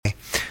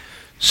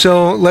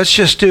So let's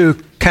just do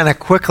kind of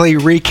quickly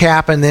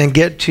recap and then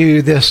get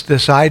to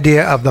this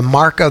idea of the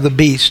mark of the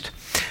beast.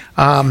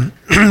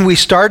 We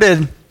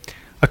started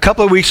a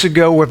couple of weeks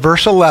ago with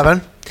verse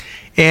 11,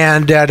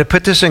 and to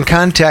put this in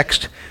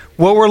context,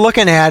 what we're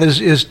looking at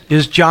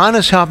is John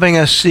is helping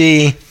us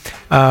see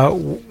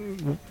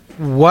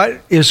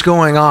what is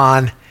going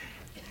on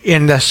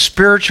in the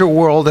spiritual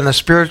world, in a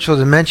spiritual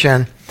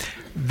dimension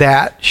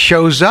that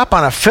shows up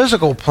on a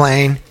physical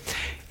plane.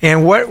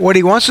 And what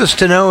he wants us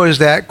to know is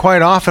that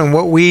quite often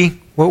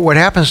what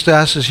happens to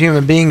us as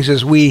human beings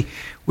is we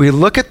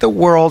look at the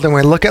world and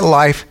we look at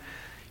life,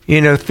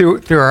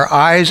 through our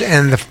eyes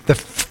and the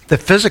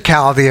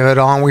physicality of it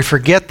all, and we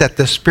forget that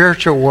the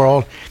spiritual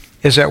world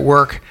is at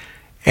work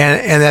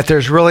and that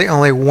there's really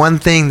only one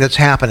thing that's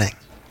happening,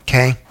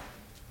 okay?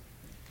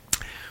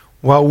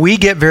 Well, we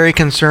get very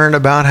concerned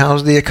about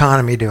how's the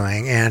economy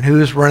doing and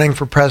who's running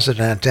for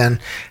president and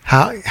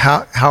how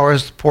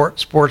is the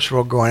sports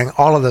world going,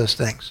 all of those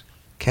things,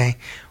 okay?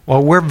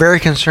 Well, we're very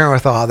concerned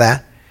with all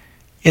that.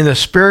 In the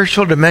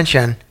spiritual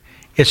dimension,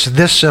 it's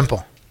this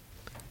simple: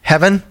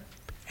 heaven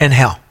and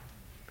hell.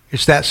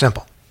 It's that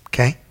simple,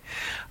 okay?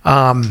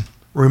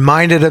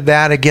 Reminded of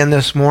that again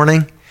this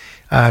morning.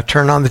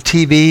 Turn on the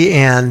TV,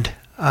 and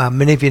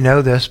many of you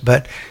know this,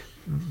 but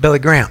Billy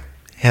Graham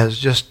has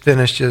just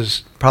finished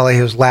his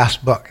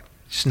last book.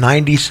 He's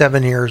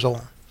 97 years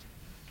old.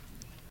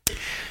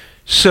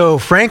 So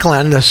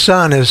Franklin, the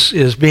son,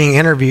 is being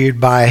interviewed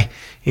by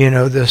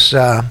this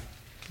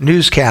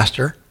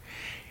newscaster,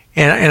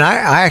 and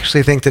I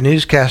actually think the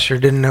newscaster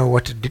didn't know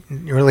what to do,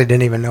 really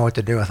didn't even know what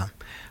to do with him.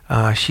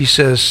 She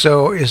says,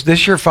 "So is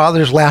this your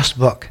father's last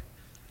book?"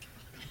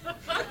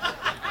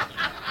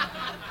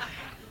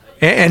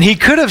 And he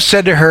could have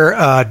said to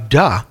her,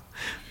 "Duh."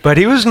 But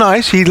he was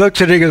nice. He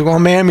looked at it and goes, "Well,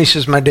 ma'am," he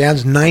says, "my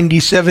dad's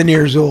 97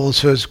 years old,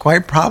 so it's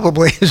quite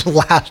probably his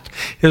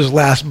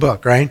last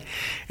book, right?"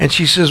 And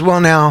she says,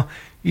 "Well, now,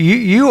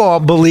 you all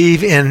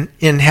believe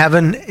in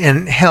heaven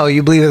and hell.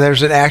 You believe that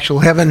there's an actual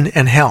heaven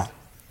and hell."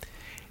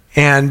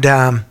 And,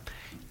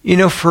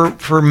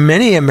 for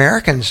many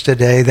Americans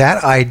today,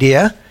 that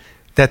idea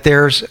that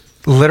there's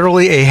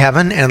literally a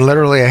heaven and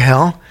literally a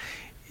hell,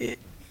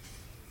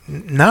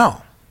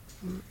 no.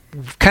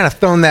 We've kind of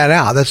thrown that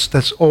out.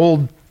 That's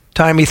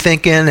old-timey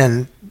thinking,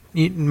 and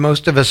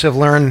most of us have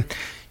learned,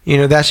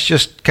 that's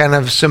just kind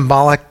of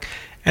symbolic.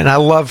 And I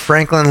love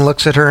Franklin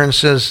looks at her and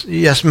says,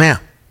 "Yes, ma'am.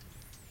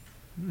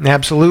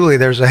 Absolutely,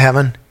 there's a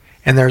heaven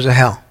and there's a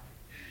hell."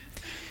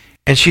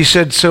 And she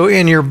said, "So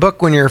in your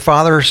book, when your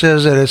father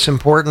says that it's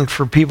important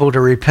for people to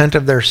repent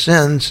of their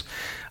sins,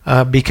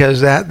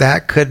 because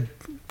that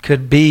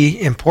could be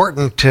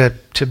important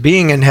to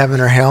being in heaven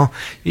or hell,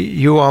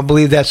 you all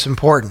believe that's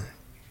important?"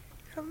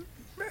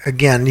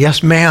 Again,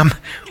 yes, ma'am.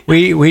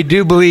 We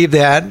do believe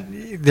that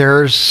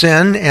there's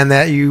sin and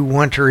that you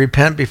want to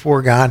repent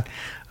before God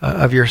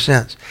of your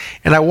sins.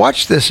 And I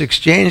watched this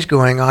exchange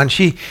going on.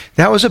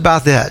 That was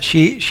about that.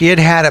 She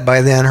had it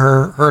by then.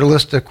 Her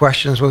list of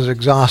questions was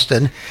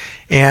exhausted.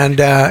 And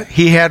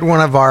he had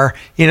one of our,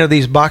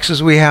 these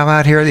boxes we have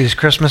out here, these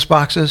Christmas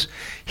boxes.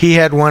 He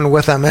had one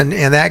with him, and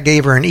that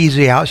gave her an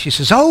easy out. She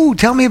says, "Oh,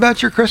 tell me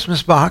about your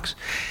Christmas box."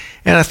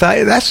 And I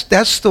thought,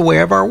 that's the way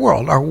of our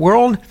world. Our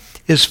world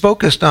is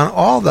focused on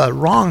all the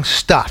wrong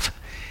stuff.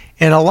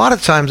 And a lot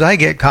of times I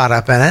get caught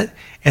up in it.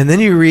 And then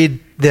you read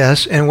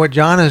this, and what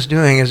John is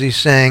doing is he's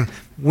saying,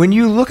 when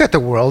you look at the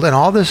world and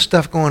all this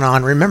stuff going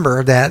on,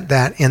 remember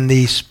that in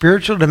the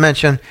spiritual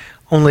dimension,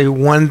 only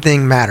one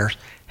thing matters: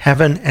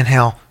 heaven and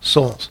hell,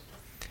 souls.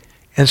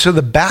 And so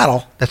the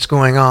battle that's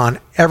going on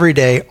every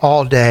day,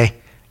 all day,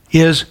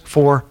 is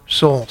for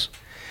souls.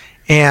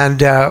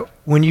 And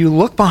when you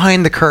look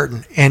behind the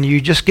curtain and you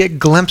just get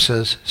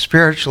glimpses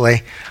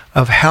spiritually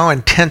of how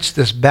intense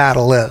this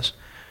battle is,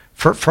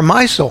 for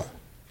my soul,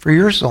 for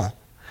your soul,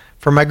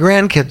 for my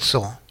grandkids'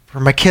 soul, for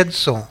my kids'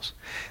 souls,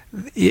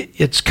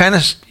 it's kind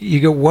of, you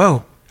go,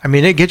 whoa. I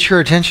mean, it gets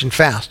your attention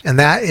fast. And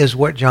that is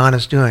what John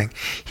is doing.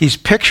 He's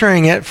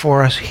picturing it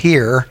for us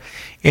here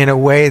in a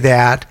way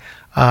that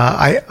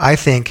I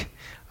think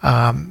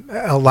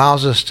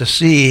allows us to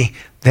see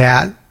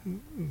that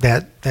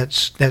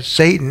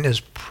Satan is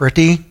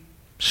pretty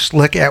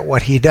slick at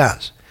what he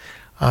does.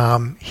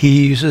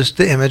 He uses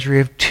the imagery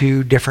of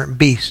two different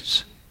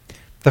beasts.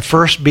 The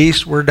first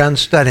beast we're done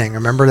studying.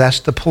 Remember,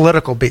 that's the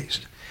political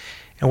beast.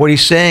 And what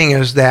he's saying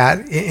is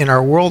that in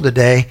our world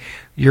today,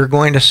 you're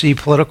going to see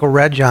political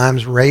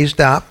regimes raised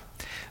up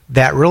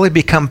that really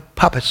become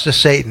puppets to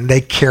Satan.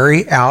 They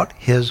carry out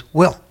his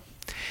will.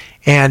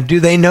 And do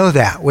they know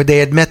that? Would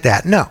they admit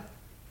that? No.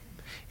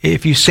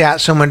 If you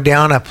sat someone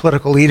down, a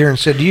political leader, and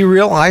said, "Do you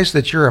realize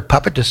that you're a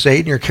puppet to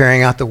Satan? You're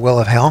carrying out the will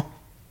of hell?"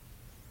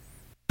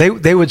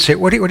 They would say,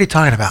 what are you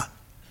talking about?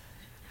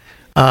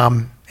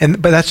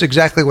 But that's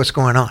exactly what's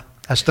going on.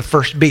 That's the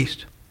first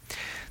beast.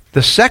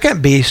 The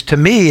second beast, to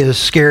me, is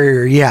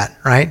scarier yet,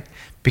 right?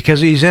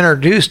 Because he's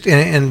introduced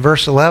in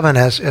verse 11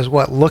 as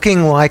what?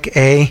 Looking like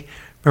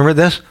remember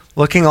this?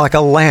 Looking like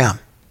a lamb,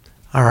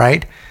 all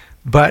right?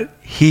 But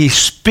he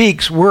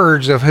speaks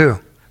words of who?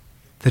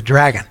 The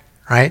dragon,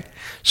 right?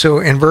 So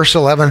in verse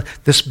 11,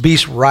 this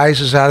beast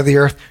rises out of the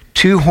earth,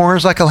 2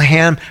 horns like a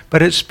lamb,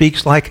 but it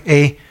speaks like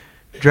a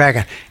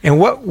dragon. And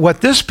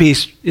what this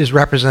beast is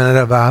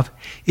representative of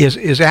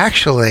is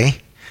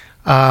actually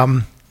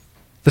the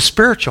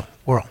spiritual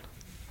world.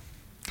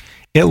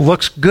 It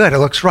looks good. It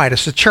looks right.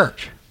 It's the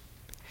church.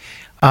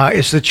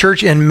 It's the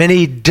church in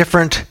many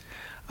different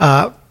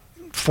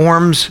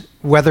forms,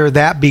 whether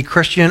that be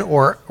Christian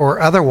or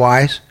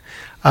otherwise.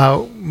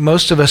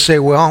 Most of us say,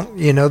 well,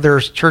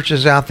 there's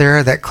churches out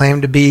there that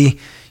claim to be,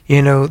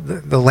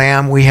 the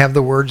Lamb. We have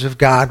the words of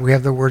God. We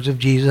have the words of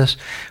Jesus.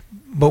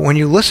 But when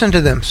you listen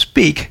to them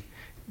speak,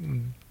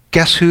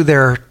 guess who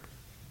their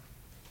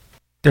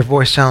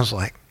voice sounds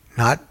like?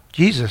 Not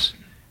Jesus,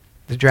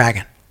 the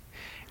dragon.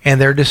 And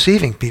they're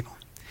deceiving people.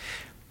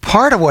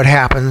 Part of what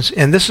happens,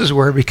 and this is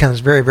where it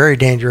becomes very, very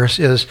dangerous,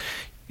 is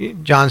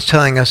John's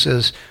telling us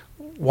is,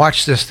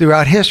 watch this,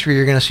 throughout history,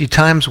 you're going to see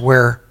times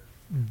where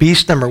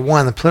beast number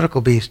 1, the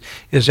political beast,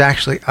 is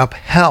actually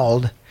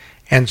upheld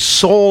and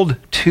sold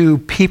to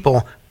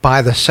people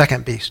by the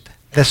second beast.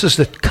 This is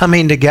the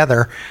coming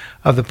together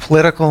of the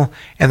political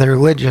and the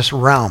religious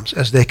realms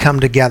as they come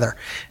together.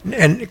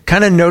 And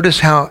kind of notice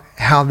how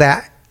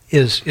that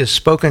is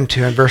spoken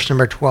to in verse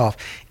number 12.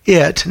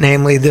 It,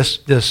 namely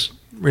this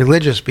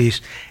religious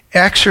beast,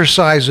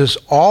 exercises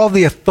all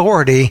the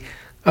authority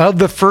of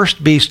the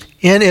first beast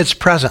in its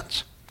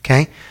presence.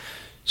 Okay?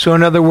 So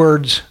in other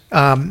words,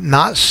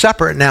 not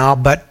separate now,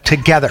 but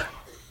together.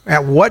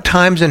 At what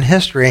times in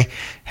history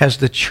has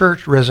the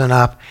church risen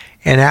up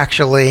and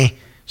actually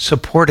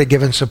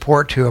given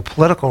support to a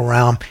political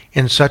realm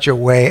in such a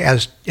way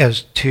as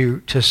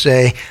to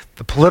say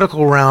the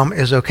political realm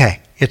is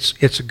okay.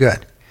 It's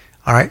good.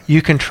 All right?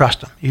 You can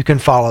trust them. You can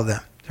follow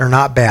them. They're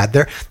not bad.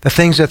 The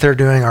things that they're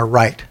doing are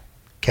right.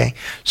 Okay?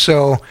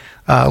 So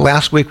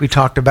last week we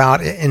talked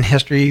about in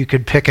history, you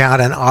could pick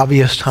out an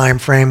obvious time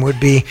frame would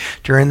be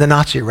during the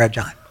Nazi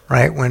regime,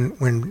 right?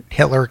 When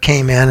Hitler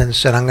came in and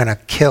said, I'm going to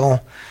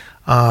kill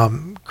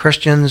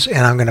Christians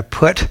and I'm going to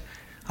put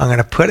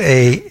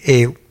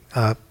a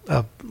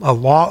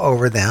law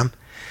over them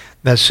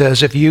that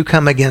says if you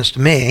come against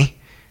me,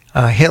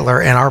 Hitler,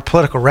 and our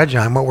political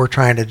regime, what we're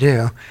trying to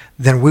do,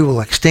 then we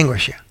will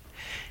extinguish you.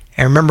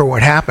 And remember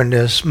what happened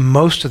is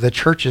most of the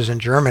churches in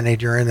Germany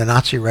during the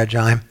Nazi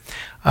regime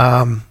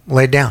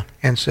laid down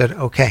and said,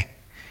 okay,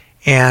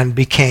 and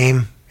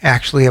became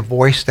actually a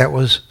voice that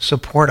was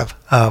supportive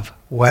of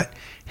what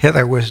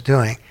Hitler was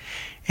doing.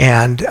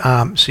 And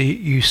so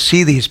you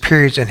see these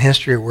periods in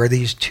history where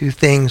these two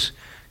things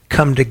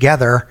come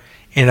together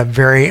in a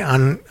very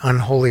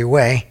unholy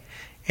way,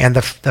 and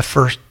the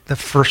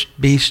first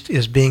beast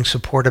is being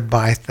supported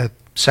by the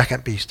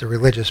second beast, the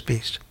religious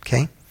beast.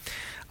 Okay.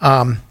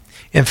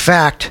 In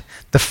fact,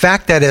 the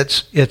fact that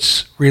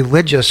it's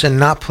religious and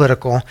not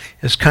political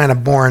is kind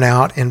of borne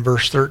out in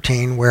verse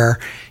 13, where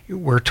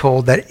we're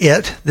told that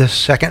this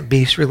second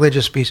beast,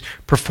 religious beast,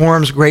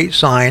 performs great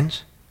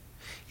signs,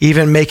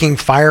 even making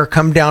fire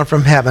come down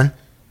from heaven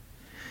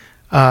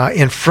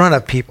in front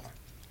of people.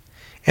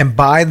 And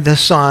by the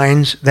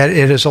signs that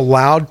it is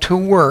allowed to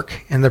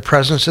work in the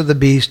presence of the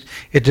beast,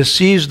 it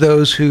deceives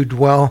those who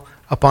dwell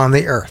upon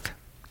the earth.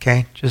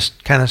 Okay,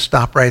 just kind of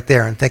stop right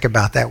there and think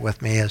about that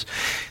with me. In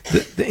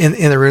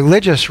the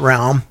religious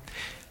realm,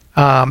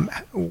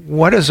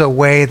 what is a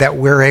way that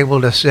we're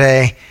able to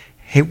say,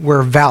 hey,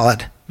 we're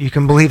valid, you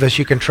can believe us,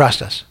 you can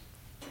trust us?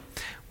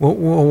 Well,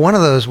 one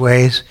of those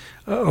ways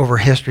over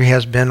history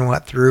has been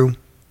through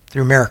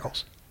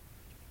miracles.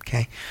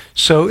 Okay,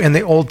 so in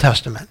the Old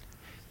Testament,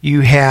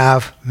 you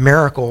have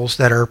miracles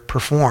that are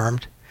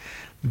performed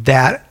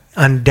that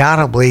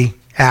undoubtedly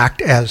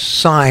act as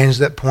signs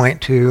that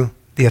point to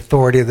the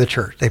authority of the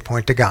church. They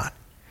point to God.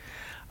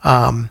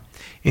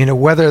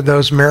 Whether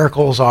those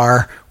miracles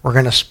are, we're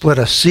going to split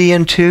a sea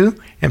in two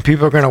and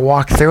people are going to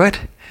walk through it,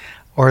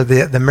 or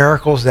the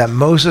miracles that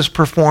Moses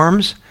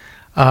performs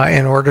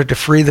in order to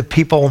free the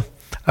people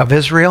of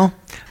Israel,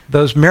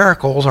 those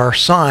miracles are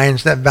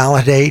signs that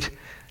validate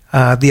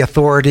the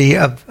authority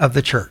of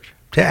the church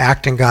to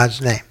act in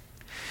God's name.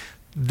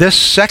 This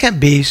second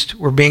beast,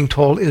 we're being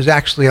told, is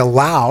actually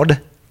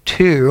allowed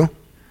to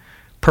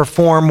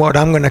perform what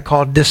I'm going to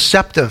call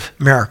deceptive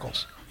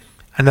miracles.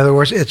 In other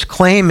words, its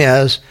claim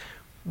is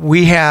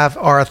we have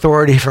our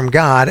authority from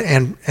God,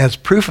 and as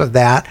proof of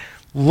that,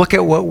 look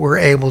at what we're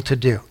able to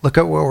do. Look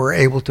at what we're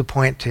able to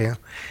point to.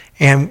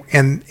 And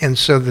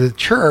so the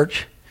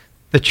church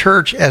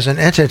as an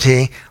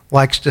entity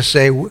likes to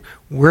say,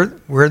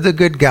 we're the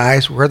good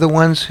guys, we're the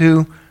ones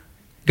who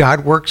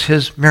God works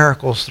his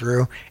miracles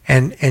through,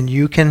 and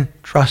you can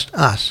trust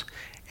us.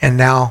 And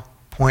now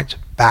points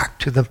back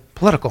to the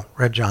political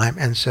regime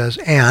and says,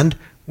 and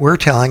we're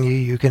telling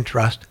you can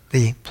trust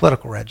the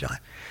political regime.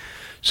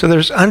 So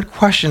there's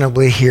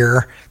unquestionably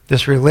here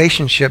this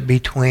relationship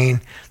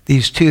between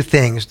these two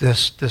things,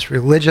 this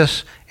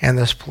religious and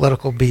this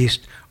political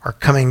beast are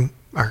coming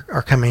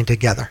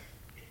together.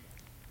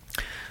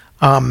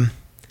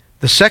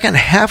 The second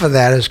half of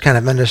that is kind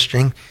of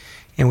interesting,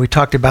 and we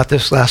talked about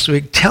this last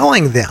week,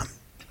 telling them,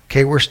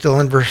 okay, we're still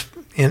in verse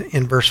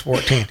in verse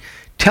 14,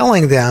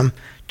 telling them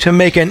to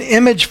make an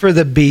image for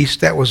the beast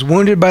that was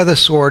wounded by the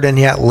sword and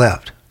yet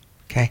lived.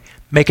 Okay?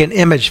 Make an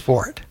image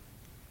for it.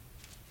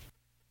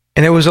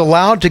 And it was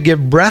allowed to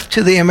give breath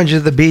to the image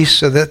of the beast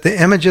so that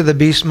the image of the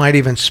beast might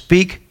even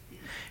speak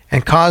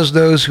and cause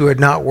those who had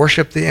not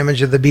worshipped the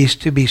image of the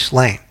beast to be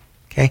slain.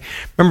 Okay?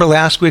 Remember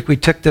last week we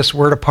took this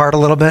word apart a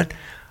little bit?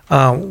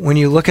 When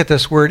you look at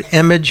this word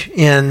image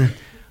in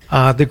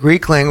the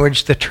Greek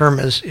language, the term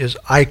is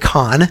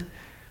icon.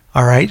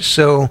 All right?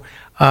 So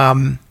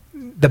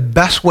the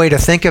best way to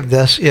think of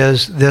this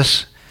is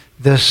this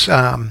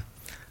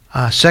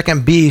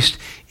second beast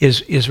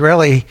is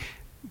really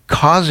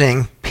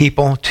causing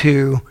people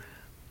to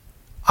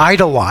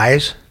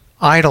idolize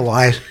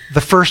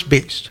the first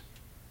beast.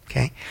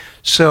 Okay,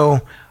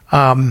 so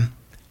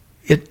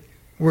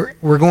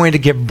we're going to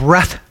give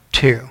breath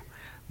to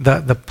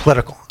the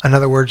political. In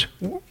other words,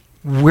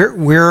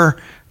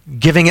 we're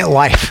giving it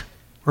life.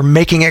 We're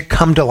making it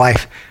come to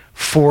life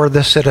for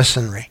the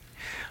citizenry.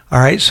 All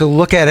right, so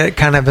look at it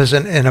kind of as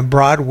in a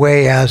broad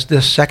way as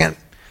this second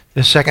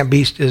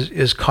beast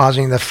is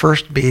causing the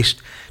first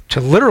beast to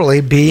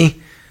literally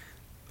be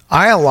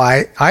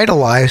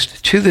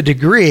idolized to the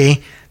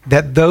degree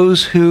that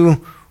those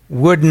who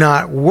would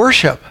not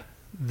worship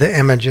the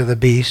image of the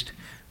beast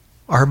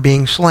are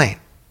being slain.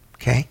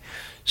 Okay,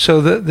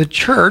 so the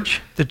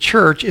church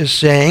is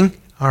saying,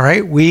 all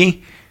right,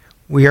 we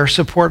are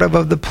supportive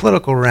of the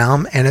political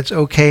realm, and it's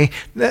okay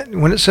that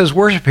when it says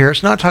worship here,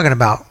 it's not talking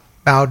about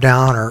bow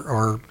down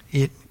or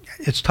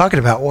it's talking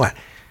about what?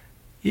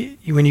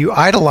 When you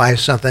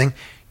idolize something,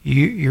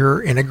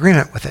 you're in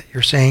agreement with it.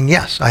 You're saying,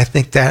 yes, I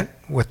think that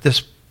what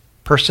this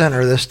person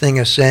or this thing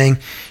is saying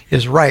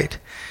is right.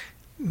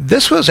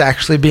 This was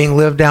actually being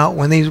lived out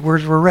when these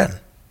words were written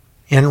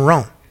in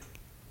Rome,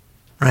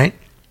 right?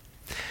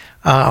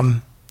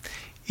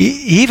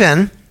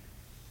 Even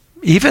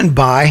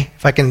by,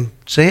 if I can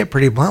say it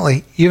pretty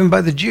bluntly, even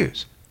by the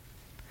Jews.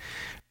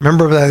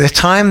 Remember, by the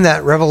time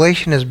that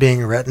Revelation is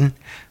being written,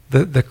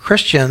 the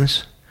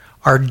Christians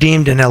are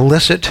deemed an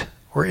illicit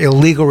or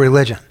illegal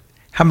religion.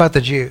 How about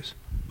the Jews?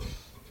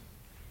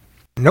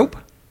 Nope.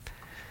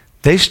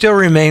 They still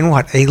remain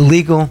what? A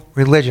legal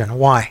religion.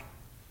 Why?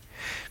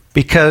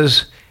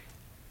 Because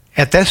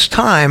at this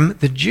time,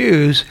 the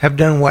Jews have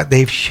done what?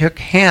 They've shook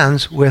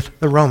hands with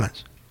the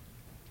Romans.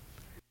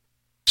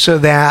 So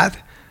that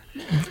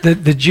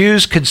the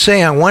Jews could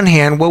say on one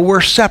hand, well,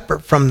 we're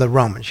separate from the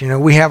Romans. You know,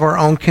 we have our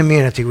own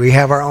community. We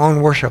have our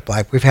own worship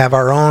life. We have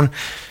our own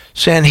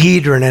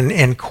Sanhedrin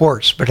and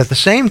courts. But at the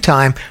same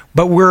time,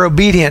 but we're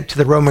obedient to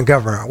the Roman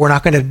government. We're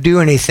not going to do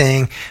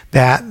anything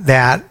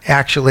that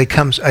actually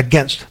comes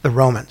against the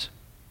Romans.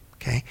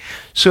 Okay?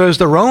 So as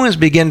the Romans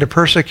begin to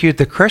persecute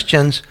the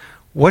Christians,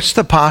 what's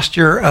the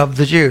posture of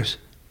the Jews?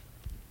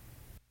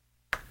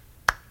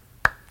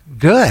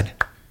 Good.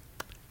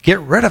 Get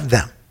rid of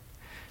them.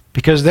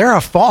 Because they're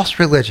a false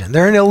religion.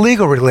 They're an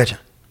illegal religion.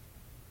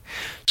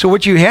 So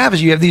what you have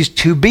is you have these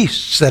two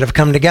beasts that have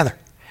come together.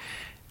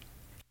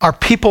 Are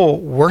people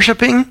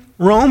worshiping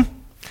Rome?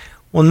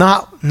 Well,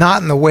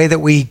 not in the way that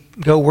we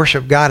go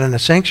worship God in a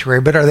sanctuary,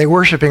 but are they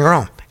worshiping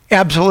Rome?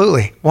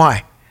 Absolutely.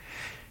 Why?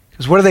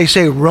 Because what do they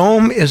say?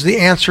 Rome is the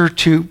answer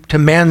to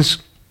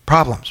man's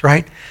problems,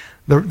 right?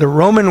 The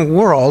Roman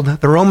world,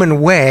 the Roman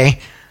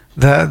way,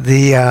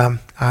 the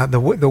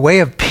way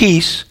of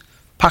peace,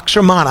 Pax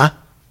Romana,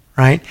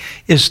 right,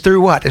 is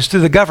through what? Is through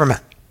the government.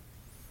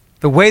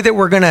 The way that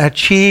we're going to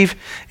achieve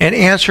an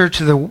answer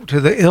to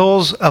the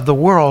ills of the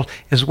world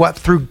is what?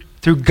 Through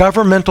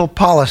governmental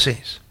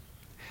policies.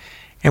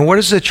 And what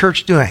is the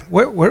church doing?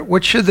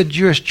 What should the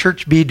Jewish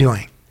church be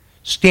doing?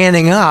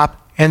 Standing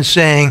up and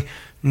saying,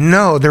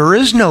 no, there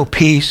is no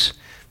peace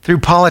through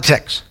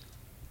politics.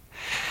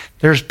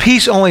 There's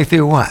peace only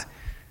through what?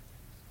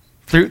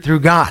 Through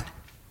God.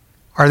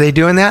 Are they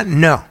doing that?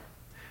 No.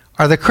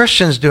 Are the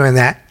Christians doing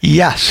that?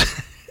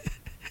 Yes.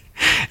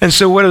 And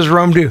so what does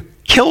Rome do?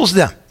 Kills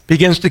them.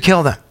 Begins to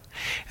kill them.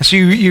 And so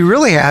you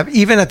really have,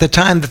 even at the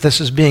time that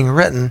this is being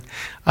written,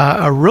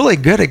 a really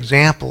good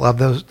example of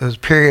those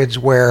periods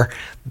where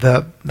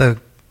the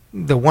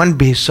one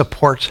beast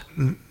supports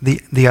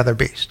the other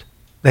beast.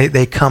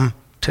 They come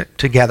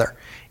together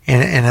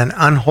in an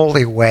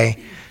unholy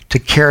way to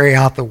carry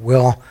out the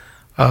will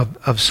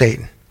of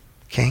Satan.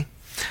 Okay,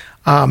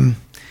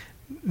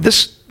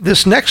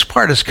 this next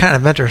part is kind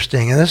of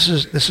interesting, and this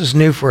is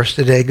new for us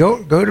today.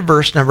 Go to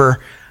verse number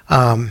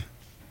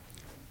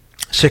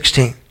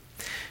 16. It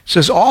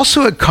says,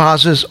 also it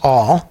causes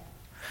all,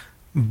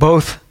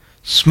 both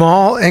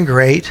small and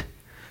great,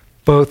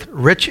 both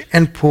rich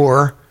and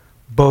poor,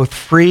 both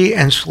free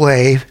and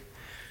slave,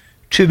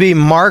 to be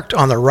marked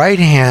on the right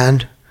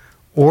hand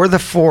or the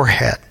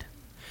forehead,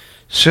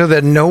 so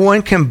that no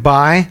one can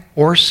buy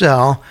or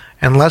sell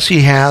unless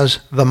he has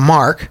the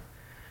mark,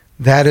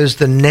 that is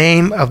the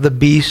name of the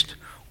beast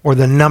or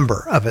the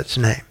number of its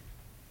name.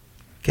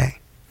 Okay.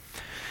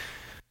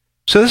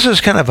 So this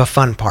is kind of a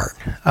fun part.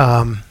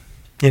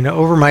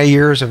 over my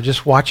years of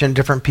just watching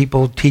different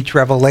people teach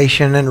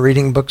Revelation and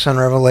reading books on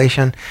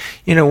Revelation,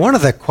 one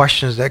of the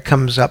questions that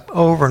comes up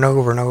over and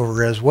over and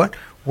over is, what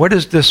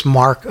is this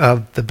mark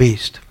of the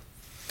beast?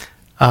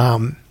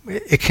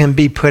 It can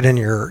be put in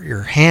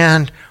your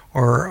hand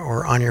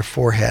or on your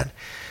forehead.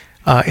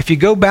 If you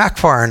go back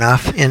far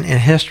enough in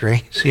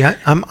history, see,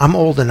 I'm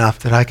old enough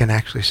that I can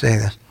actually say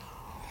this.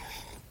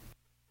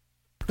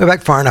 Go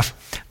back far enough.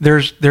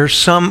 There's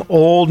some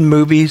old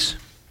movies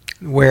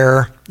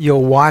where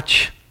you'll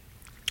watch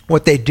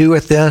what they do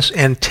with this,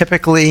 and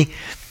typically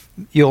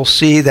you'll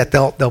see that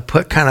they'll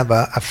put kind of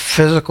a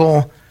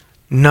physical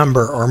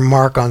number or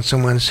mark on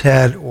someone's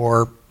head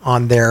or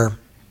on their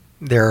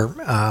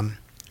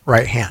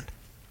right hand.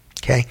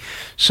 Okay,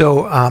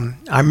 so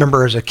I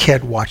remember as a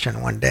kid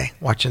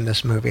watching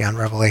this movie on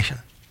Revelation.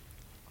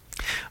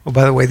 Oh,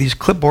 by the way, these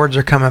clipboards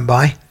are coming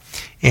by,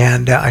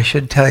 and I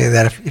should tell you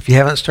that if you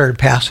haven't started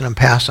passing them,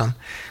 pass them.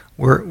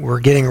 We're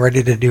getting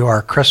ready to do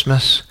our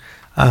Christmas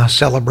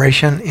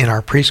celebration in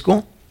our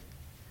preschool,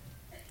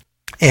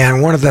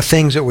 and one of the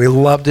things that we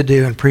love to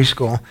do in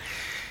preschool,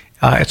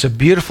 it's a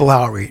beautiful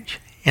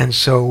outreach, and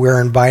so we're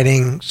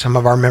inviting some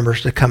of our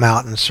members to come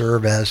out and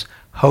serve as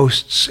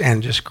hosts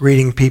and just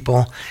greeting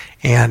people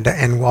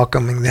and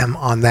welcoming them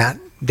on that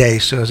day.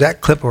 So as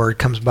that clipboard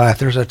comes by, if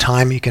there's a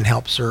time you can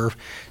help serve,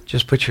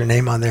 just put your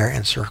name on there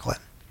and circle it.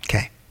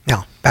 Okay,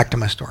 now back to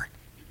my story.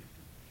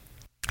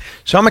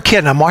 So I'm a kid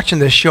and I'm watching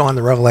this show on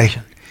the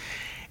Revelation.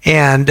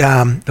 And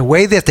the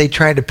way that they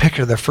tried to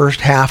picture the first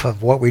half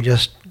of what we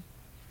just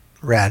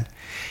read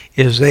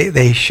is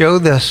they show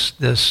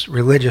this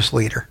religious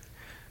leader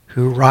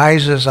who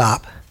rises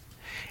up.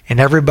 And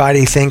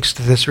everybody thinks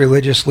that this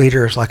religious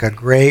leader is like a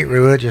great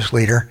religious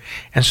leader.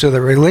 And so the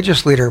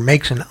religious leader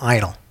makes an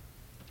idol.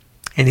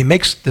 And he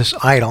makes this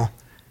idol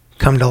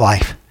come to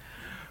life.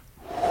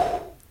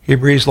 He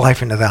breathes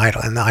life into the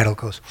idol, and the idol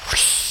goes,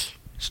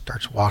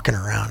 starts walking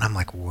around. I'm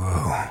like,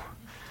 whoa,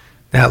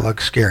 that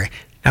looks scary.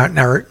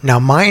 Now,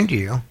 mind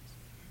you,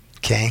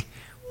 okay,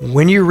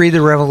 when you read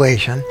the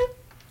Revelation,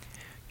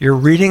 you're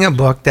reading a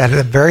book that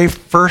the very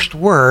first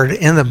word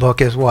in the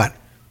book is what?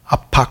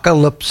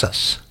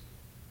 Apocalypsis.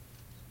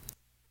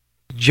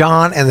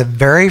 John, and the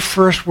very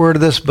first word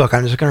of this book,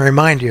 I'm just going to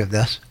remind you of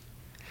this,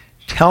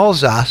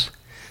 tells us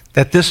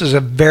that this is a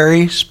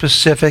very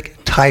specific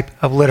type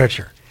of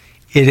literature.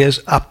 It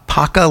is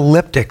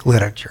apocalyptic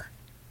literature.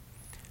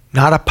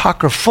 Not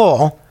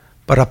apocryphal,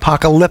 but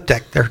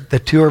apocalyptic.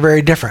 The two are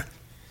very different.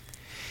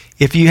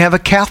 If you have a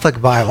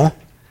Catholic Bible,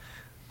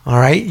 all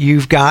right,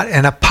 you've got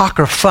an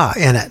apocrypha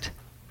in it.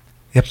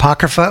 The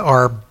apocrypha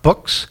are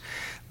books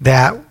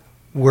that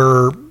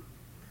were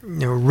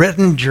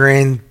written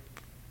during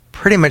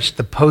pretty much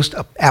the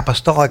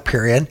post-apostolic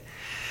period.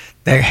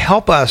 They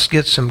help us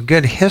get some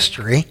good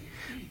history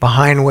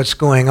behind what's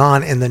going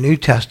on in the New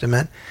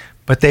Testament,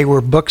 but they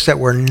were books that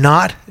were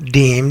not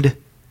deemed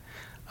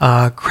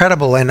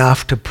credible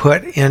enough to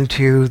put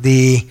into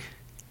the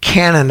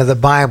canon of the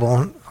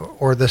Bible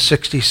or the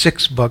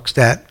 66 books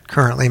that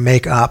currently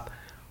make up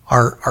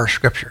our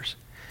scriptures.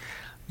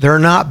 They're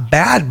not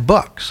bad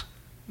books,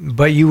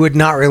 but you would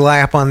not rely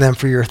upon them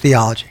for your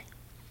theology.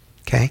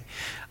 Okay?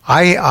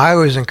 I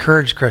always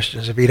encourage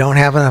Christians, if you don't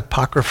have an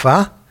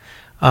apocrypha,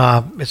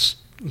 it's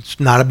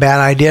not a bad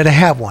idea to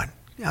have one.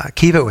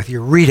 Keep it with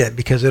you. Read it,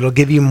 because it'll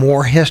give you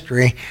more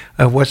history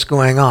of what's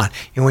going on.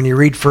 And when you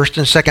read 1st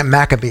and 2nd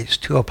Maccabees,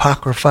 two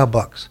apocrypha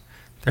books,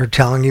 they're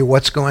telling you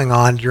what's going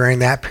on during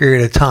that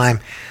period of time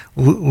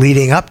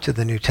leading up to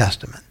the New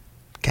Testament.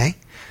 Okay?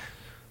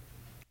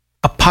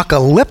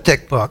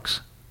 Apocalyptic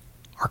books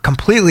are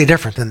completely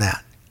different than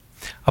that.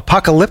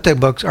 Apocalyptic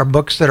books are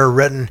books that are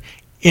written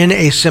in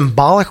a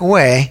symbolic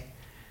way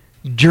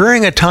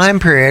during a time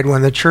period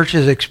when the church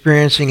is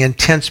experiencing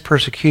intense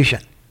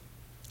persecution.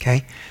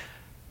 Okay?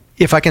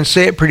 If I can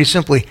say it pretty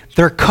simply,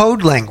 they're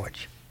code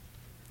language.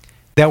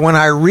 That when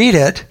I read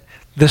it,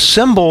 the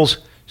symbols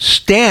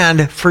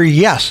stand for,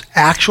 yes,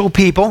 actual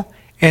people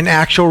and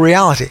actual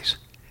realities.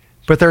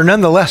 But they're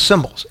nonetheless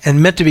symbols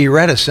and meant to be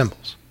read as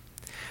symbols.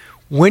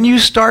 When you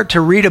start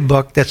to read a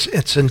book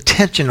it's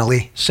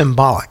intentionally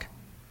symbolic,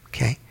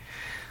 okay?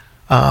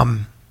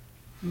 Kind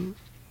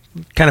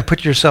of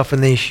put yourself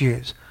in these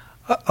shoes.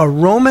 A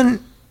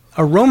Roman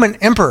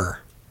emperor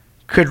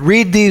could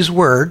read these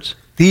words,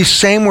 these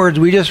same words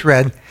we just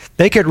read.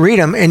 They could read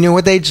them, and you know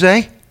what they'd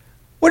say?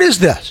 What is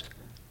this?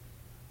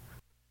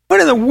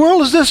 What in the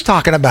world is this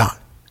talking about?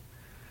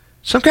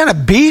 Some kind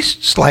of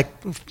beasts like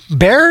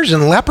bears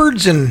and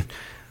leopards and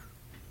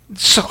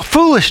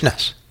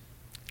foolishness.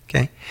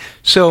 Okay,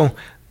 so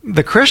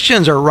the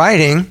Christians are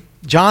writing.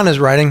 John is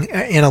writing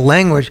in a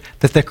language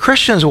that the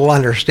Christians will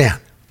understand.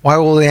 Why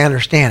will they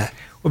understand it?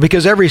 Well,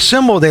 because every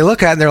symbol they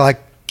look at and they're like,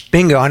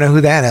 bingo, I know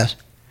who that is.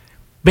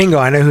 Bingo,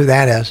 I know who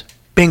that is.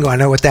 Bingo, I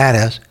know what that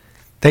is.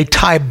 They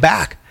tie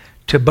back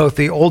to both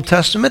the Old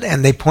Testament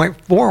and they point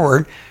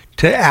forward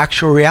to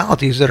actual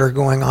realities that are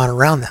going on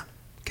around them.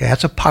 Okay,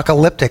 that's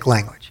apocalyptic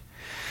language.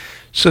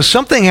 So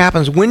something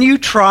happens when you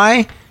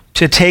try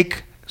to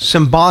take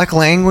symbolic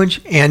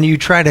language and you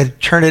try to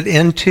turn it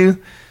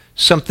into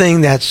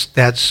something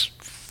that's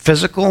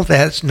physical,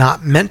 that's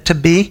not meant to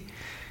be,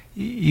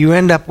 you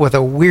end up with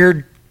a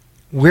weird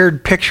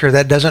picture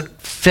that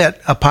doesn't fit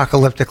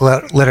apocalyptic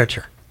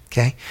literature.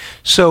 Okay,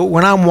 so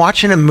when I'm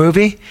watching a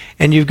movie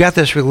and you've got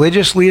this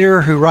religious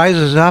leader who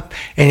rises up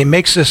and he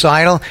makes this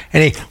idol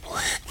and he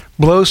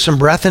blows some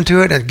breath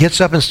into it and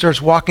gets up and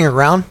starts walking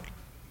around,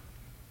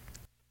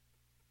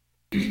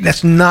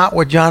 that's not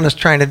what John is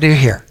trying to do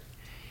here.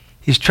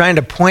 He's trying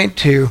to point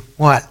to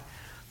what?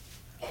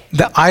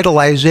 The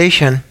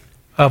idolization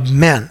of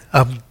men,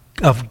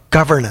 of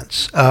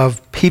governance,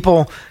 of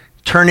people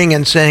turning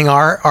and saying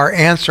our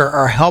answer,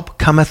 our help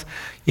cometh,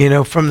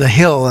 from the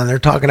hill, and they're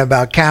talking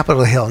about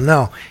Capitol Hill.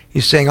 No,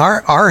 he's saying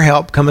our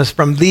help cometh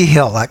from the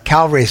hill, like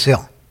Calvary's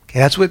hill. Okay,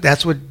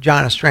 that's what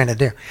John is trying to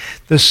do.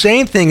 The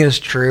same thing is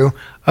true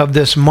of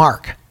this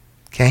mark.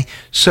 Okay,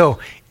 so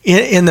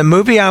in the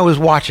movie I was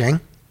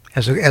watching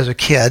as a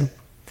kid,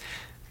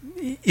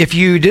 if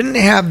you didn't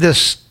have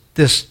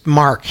this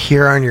mark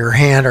here on your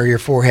hand or your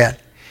forehead,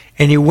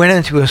 and you went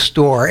into a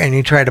store and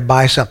you tried to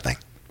buy something,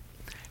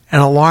 an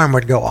alarm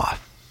would go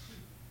off.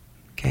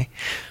 Okay,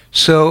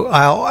 so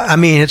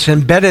it's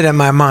embedded in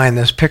my mind,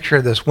 this picture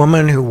of this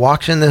woman who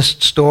walks in this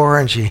store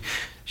and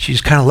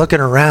she's kind of looking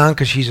around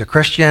because she's a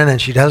Christian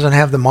and she doesn't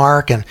have the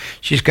mark, and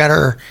she's got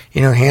her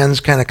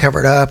hands kind of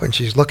covered up and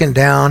she's looking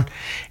down,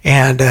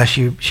 and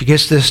she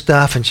gets this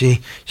stuff and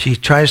she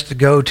tries to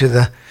go to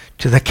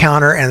the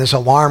counter, and this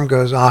alarm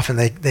goes off and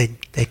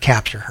they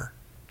capture her.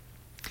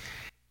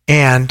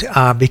 And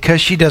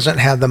because she doesn't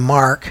have the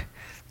mark,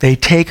 they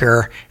take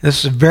her. This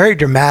is a very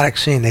dramatic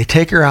scene. They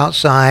take her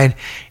outside,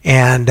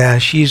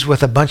 and she's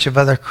with a bunch of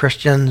other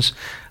Christians,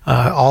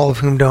 all of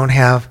whom don't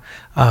have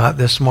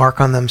this mark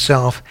on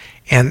themselves.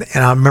 And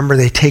I remember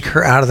they take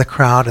her out of the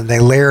crowd, and they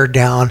lay her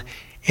down,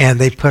 and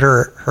they put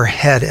her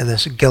head in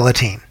this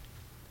guillotine.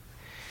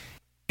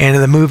 And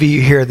in the movie,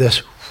 you hear this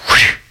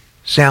whoosh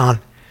sound.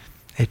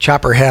 They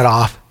chop her head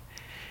off,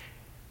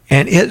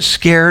 and it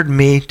scared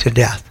me to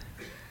death.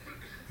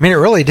 I mean, it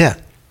really did.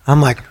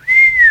 I'm like,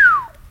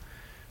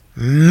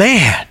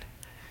 man,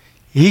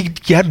 you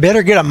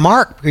better get a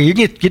mark.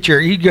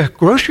 You go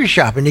grocery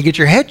shopping, you get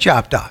your head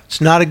chopped off. It's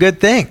not a good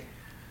thing.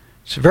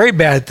 It's a very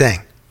bad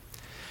thing.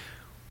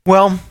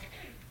 Well,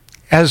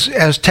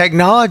 as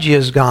technology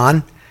has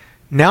gone,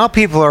 now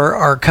people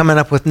are coming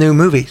up with new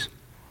movies.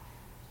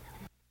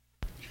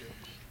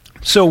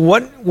 So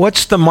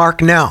what's the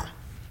mark now?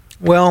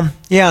 Well,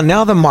 yeah,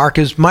 now the mark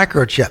is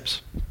microchips.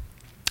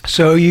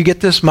 So you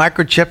get this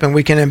microchip, and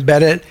we can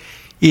embed it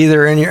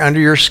either under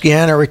your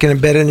skin, or we can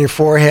embed it in your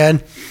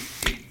forehead,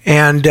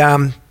 and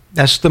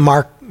that's the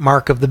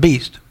mark of the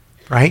beast,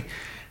 right?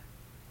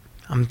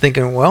 I'm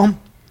thinking, well,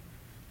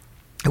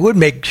 it would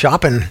make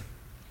shopping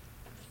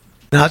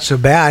not so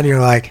bad.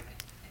 You're like,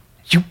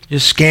 you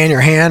just scan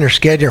your hand or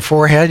scan your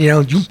forehead.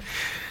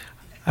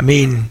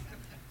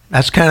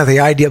 That's kind of the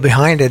idea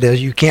behind it,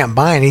 is you can't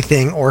buy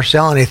anything or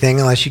sell anything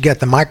unless you get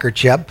the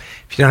microchip.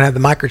 If you don't have the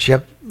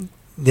microchip,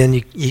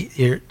 then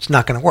it's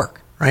not going to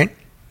work, right?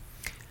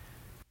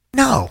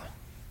 No.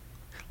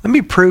 Let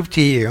me prove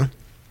to you,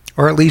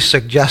 or at least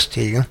suggest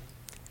to you,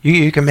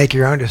 you can make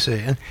your own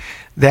decision,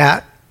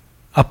 that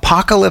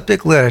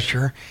apocalyptic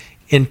literature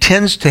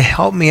intends to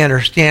help me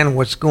understand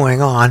what's going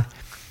on,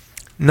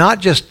 not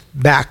just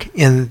back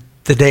in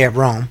the day of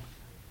Rome,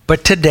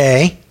 but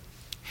today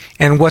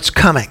and what's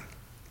coming.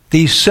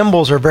 These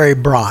symbols are very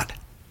broad.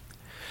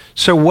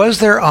 So was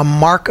there a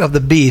mark of the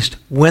beast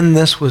when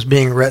this was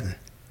being written?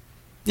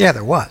 Yeah,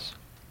 there was.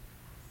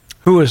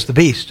 Who was the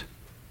beast?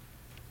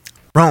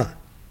 Rome.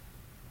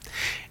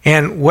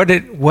 And what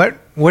did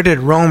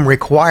Rome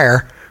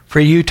require for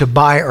you to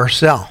buy or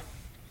sell?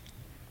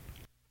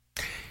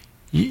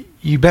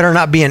 You better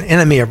not be an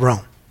enemy of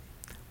Rome.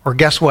 Or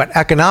guess what?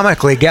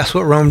 Economically, guess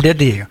what Rome did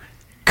to you?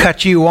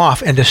 Cut you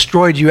off and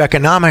destroyed you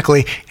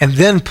economically, and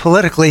then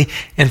politically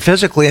and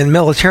physically and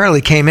militarily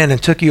came in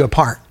and took you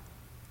apart.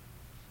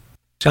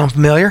 Sound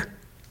familiar?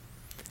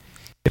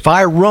 If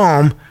I,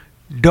 Rome,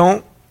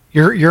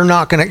 you're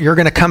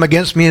gonna come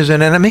against me as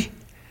an enemy?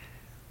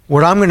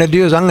 What I'm going to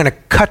do is I'm going to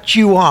cut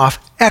you off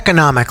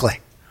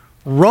economically.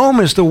 Rome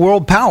is the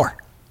world power.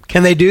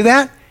 Can they do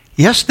that?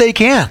 Yes, they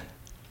can.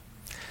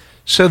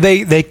 So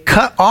they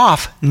cut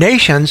off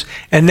nations,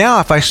 and now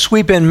if I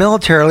sweep in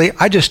militarily,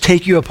 I just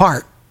take you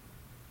apart.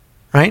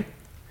 Right?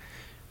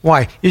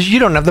 Why? Because you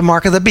don't have the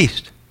mark of the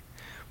beast.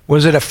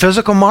 Was it a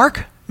physical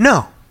mark?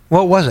 No.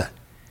 What was it?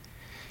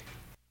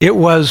 It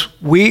was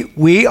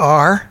we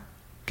are.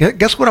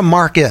 Guess what a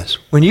mark is?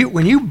 When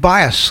you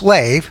buy a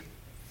slave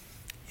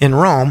in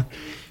Rome,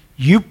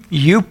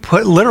 you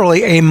put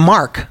literally a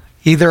mark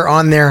either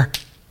on their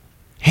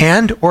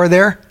hand or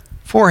their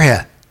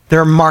forehead.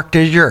 They're marked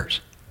as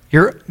yours.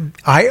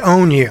 I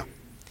own you.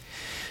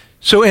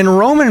 So in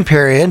Roman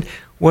period,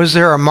 was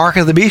there a mark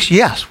of the beast?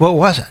 Yes. What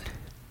was it?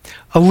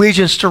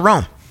 Allegiance to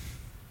Rome.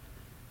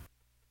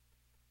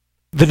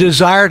 The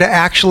desire to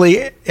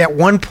actually, at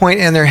one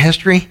point in their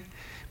history,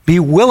 be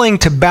willing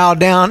to bow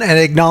down and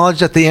acknowledge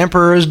that the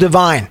emperor is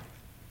divine.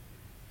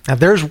 Now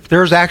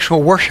there's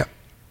actual worship.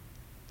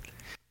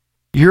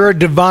 You're a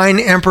divine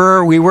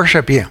emperor, we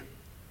worship you.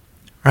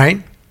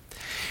 Right?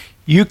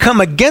 You come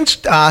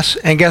against us,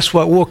 and guess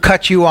what? We'll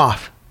cut you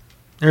off.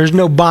 There's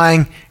no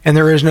buying and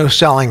there is no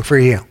selling for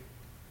you.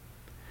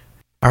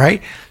 All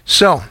right?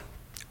 So,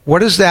 what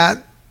does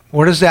that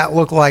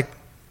look like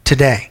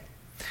today?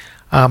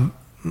 Let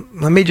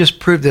me just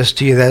prove this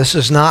to you, that this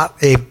is not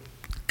a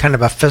kind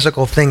of a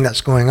physical thing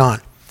that's going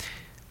on.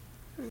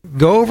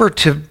 Go over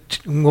to,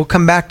 we'll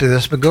come back to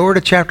this, but go over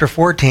to chapter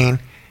 14,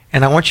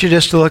 and I want you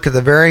just to look at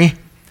the very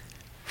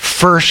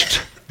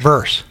first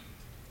verse,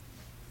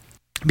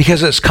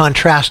 because it's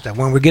contrastive.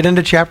 When we get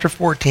into chapter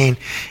 14,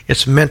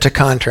 it's meant to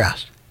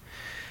contrast.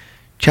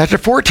 Chapter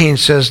 14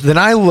 says, "Then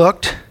I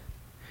looked,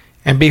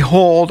 and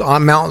behold,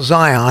 on Mount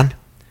Zion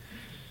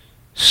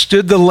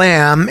stood the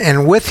Lamb,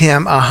 and with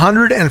him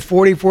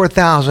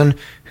 144,000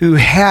 who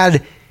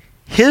had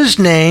his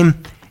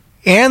name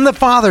and the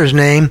Father's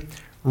name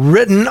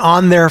written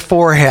on their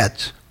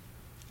foreheads."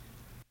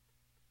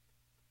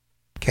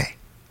 Okay.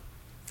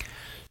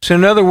 So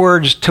in other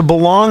words, to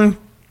belong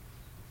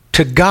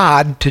to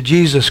God, to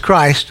Jesus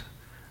Christ,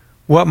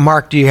 what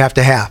mark do you have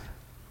to have?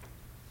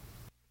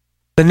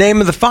 The name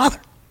of the Father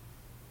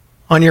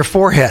on your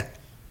forehead.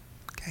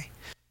 Okay.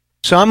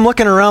 So I'm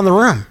looking around the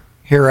room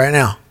here right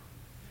now.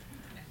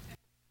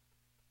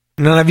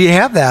 None of you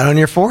have that on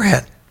your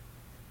forehead.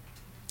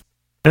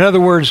 In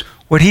other words,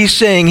 what he's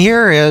saying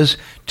here is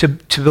to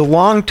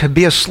belong, to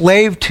be a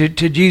slave to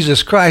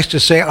Jesus Christ, to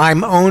say,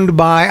 I'm owned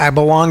by, I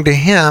belong to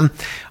him,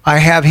 I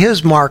have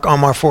his mark on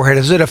my forehead.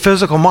 Is it a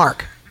physical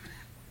mark?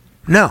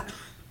 No.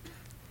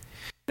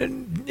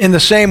 In the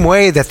same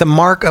way that the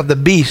mark of the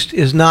beast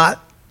is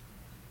not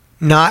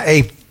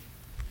I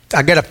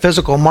get a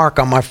physical mark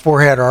on my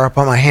forehead or up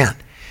on my hand.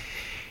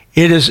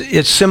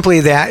 It's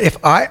simply that if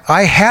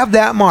I have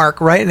that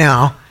mark right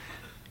now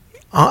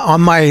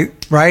on my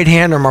right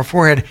hand or my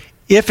forehead,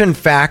 if in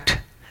fact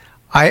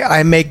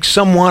I make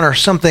someone or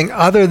something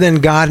other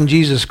than God and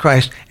Jesus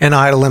Christ an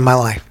idol in my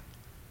life.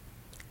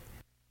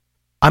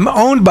 I'm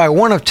owned by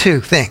one of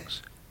two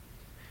things.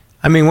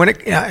 I mean, when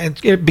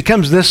it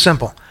becomes this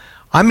simple.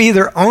 I'm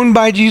either owned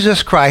by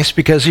Jesus Christ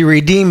because he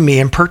redeemed me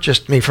and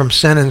purchased me from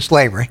sin and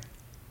slavery,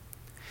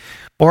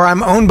 or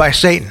I'm owned by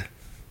Satan.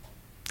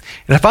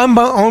 And if I'm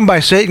owned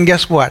by Satan,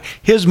 guess what?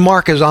 His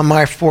mark is on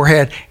my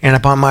forehead and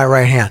upon my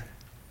right hand.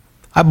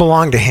 I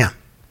belong to him.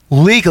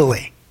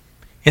 Legally.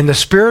 In the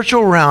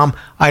spiritual realm,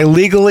 I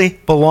legally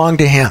belong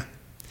to him.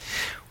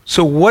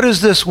 So what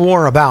is this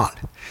war about?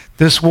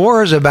 This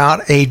war is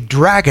about a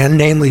dragon,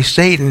 namely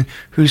Satan,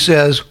 who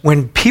says,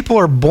 when people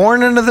are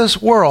born into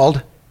this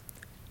world,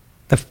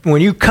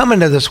 when you come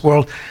into this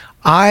world,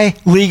 I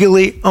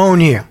legally own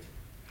you.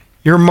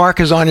 Your mark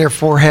is on your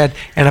forehead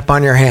and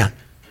upon your hand.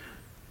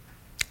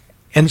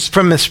 And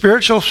from a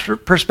spiritual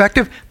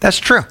perspective, that's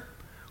true.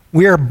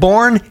 We are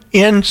born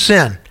in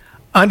sin,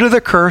 under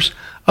the curse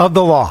of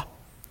the law.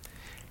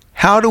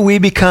 How do we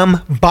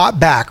become bought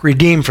back,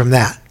 redeemed from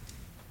that?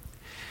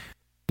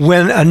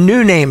 When a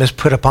new name is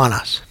put upon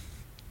us.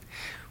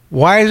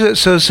 Why is it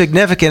so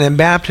significant in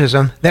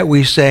baptism that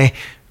we say,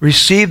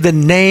 receive the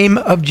name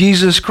of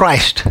Jesus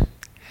Christ?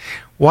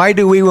 Why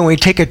do we, when we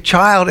take a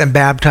child and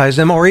baptize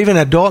them, or even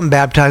an adult and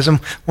baptize them,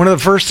 one of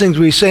the first things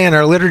we say in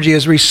our liturgy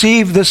is,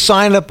 receive the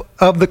sign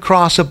of the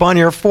cross upon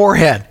your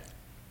forehead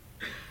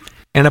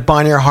and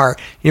upon your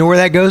heart. You know where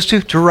that goes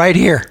to? To right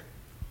here.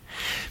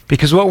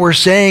 Because what we're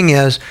saying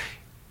is,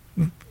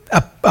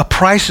 a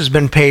price has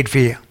been paid for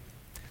you.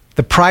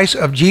 The price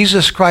of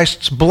Jesus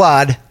Christ's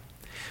blood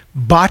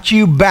bought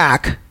you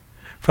back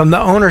from the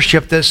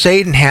ownership that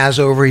Satan has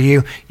over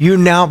you. You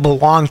now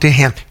belong to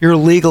him. You're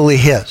legally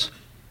his.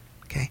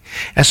 Okay?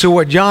 And so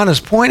what John is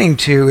pointing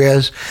to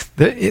is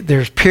that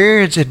there's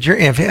periods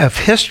of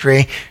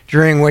history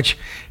during which,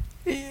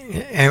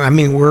 I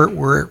mean,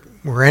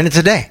 we're in it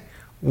today,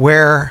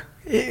 where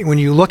when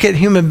you look at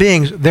human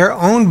beings, they're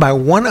owned by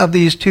one of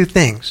these two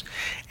things.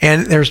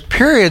 And there's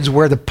periods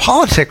where the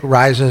politic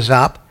rises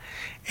up,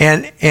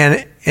 and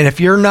if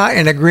you're not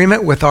in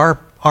agreement with our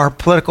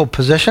political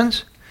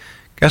positions,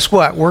 guess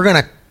what? We're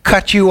going to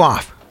cut you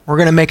off. We're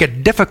going to make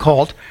it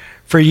difficult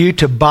for you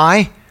to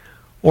buy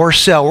or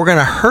sell. We're going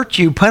to hurt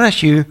you,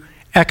 punish you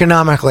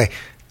economically.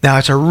 Now,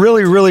 it's a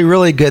really, really,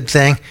 really good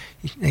thing.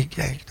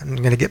 I'm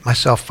going to get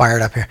myself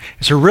fired up here.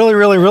 It's a really,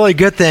 really, really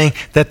good thing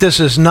that this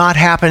is not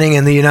happening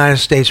in the United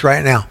States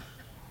right now.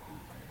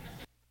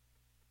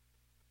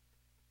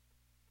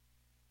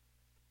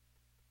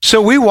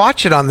 So we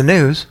watch it on the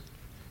news.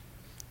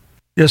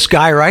 This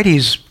guy, right,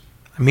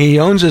 he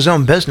owns his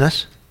own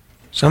business.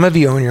 Some of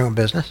you own your own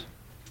business.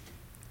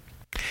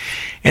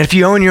 And if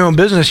you own your own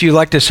business, you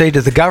like to say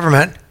to the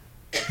government,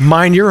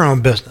 mind your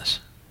own business,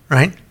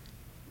 right?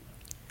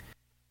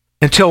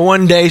 Until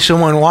one day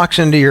someone walks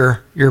into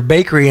your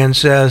bakery and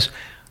says,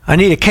 I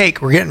need a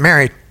cake, we're getting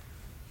married.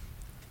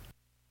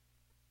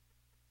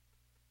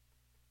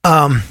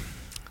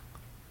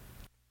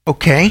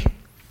 Okay,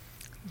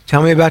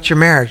 tell me about your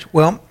marriage.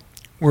 Well,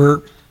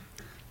 we've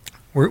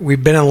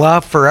been in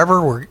love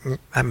forever. We're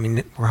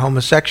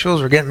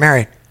homosexuals. We're getting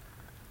married.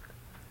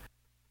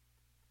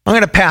 I'm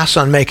going to pass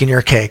on making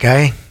your cake.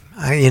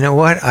 You know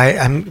what?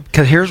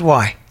 Because here's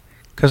why.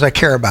 Because I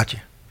care about you.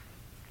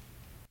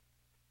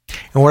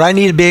 And what I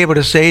need to be able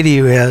to say to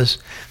you is,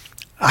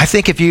 I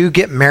think if you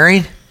get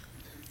married,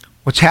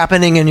 what's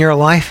happening in your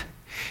life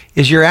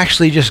is you're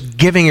actually just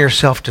giving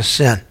yourself to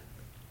sin.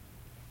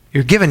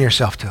 You're giving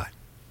yourself to it.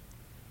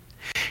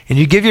 And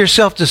you give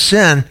yourself to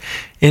sin,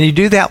 and you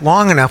do that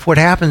long enough, what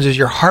happens is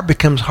your heart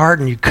becomes hard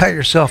and you cut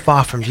yourself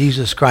off from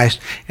Jesus Christ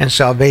and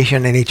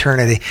salvation and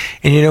eternity.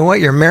 And you know what?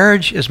 Your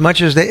marriage, as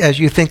much as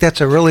you think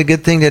that's a really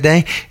good thing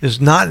today, is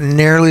not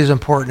nearly as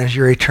important as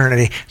your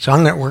eternity. So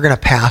we're going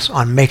to pass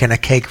on making a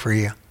cake for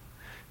you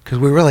because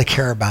we really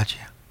care about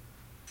you.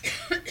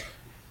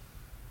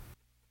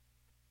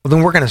 Well,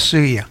 then we're going to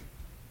sue you.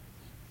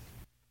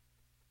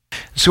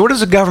 So what does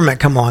the government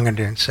come along and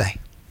do and say?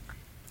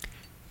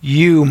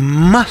 You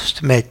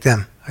must make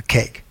them a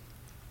cake.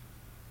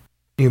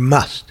 You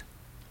must.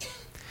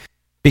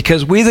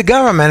 Because we, the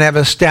government, have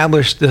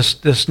established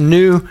this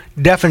new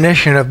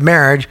definition of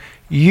marriage.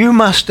 You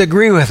must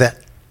agree with it.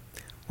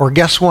 Or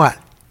guess what?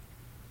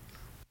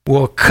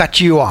 We'll cut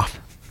you off.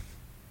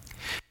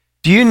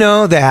 Do you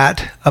know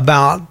that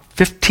about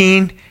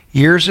 15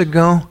 years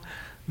ago,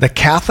 the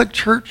Catholic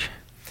Church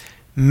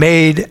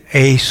made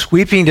a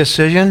sweeping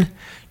decision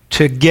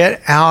to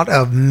get out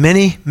of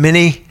many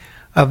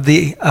of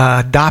the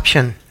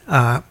adoption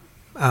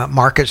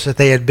markets that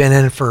they had been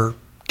in for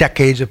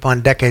decades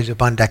upon decades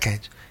upon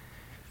decades.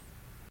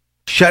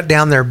 Shut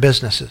down their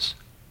businesses.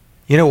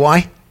 You know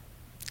why?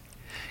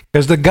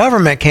 Because the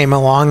government came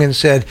along and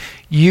said,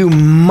 you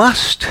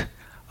must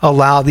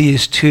allow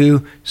these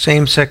two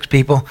same-sex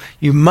people,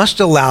 you must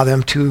allow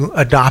them to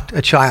adopt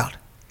a child.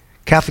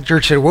 Catholic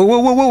Church said,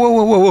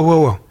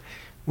 whoa.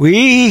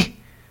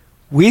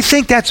 We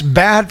think that's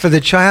bad for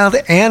the child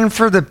and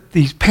for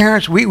these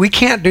parents. We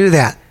can't do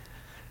that.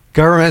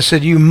 Government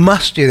said, you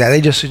must do that. They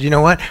just said, you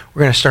know what?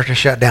 We're going to start to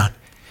shut down.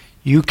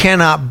 You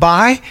cannot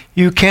buy,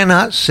 you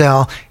cannot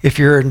sell if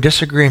you're in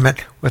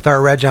disagreement with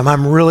our regime.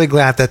 I'm really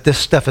glad that this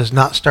stuff is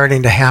not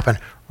starting to happen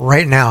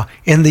right now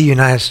in the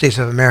United States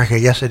of America.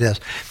 Yes, it is.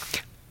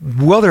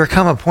 Will there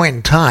come a point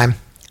in time?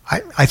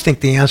 I think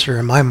the answer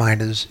in my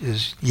mind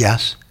is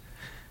yes.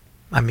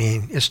 I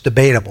mean, it's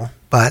debatable,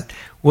 but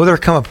will there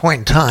come a point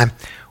in time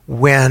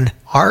when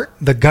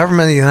the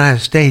government of the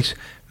United States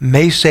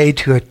may say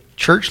to a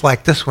church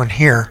like this one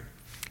here,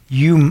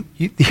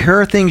 here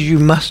are things you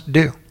must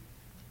do.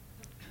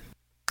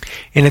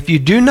 And if you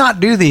do not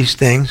do these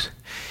things,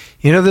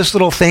 you know this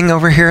little thing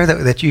over here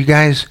that you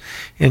guys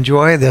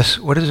enjoy, this,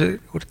 what is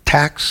it,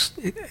 tax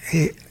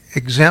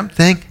exempt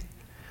thing?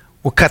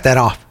 We'll cut that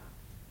off.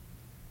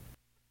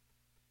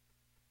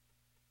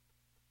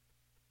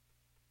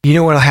 You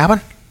know what will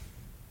happen?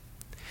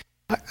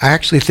 I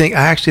actually think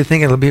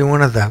it'll be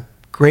one of the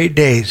great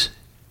days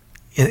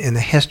in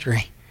the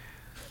history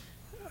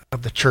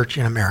of the church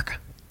in America.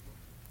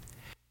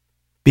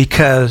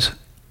 Because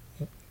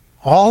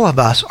all of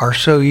us are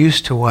so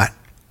used to what?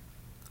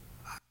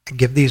 I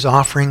give these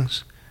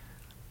offerings.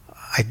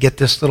 I get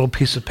this little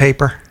piece of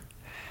paper.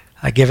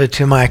 I give it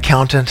to my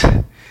accountant.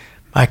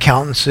 My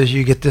accountant says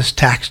you get this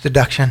tax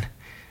deduction.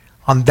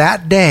 On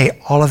that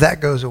day, all of that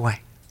goes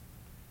away.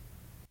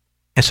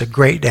 It's a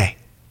great day.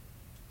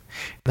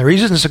 And the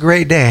reason it's a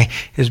great day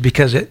is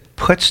because it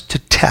puts to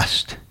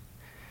test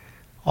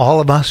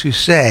all of us who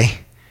say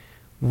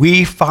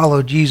we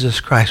follow Jesus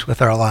Christ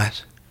with our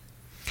lives.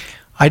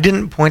 I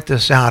didn't point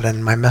this out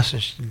in my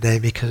message today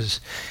because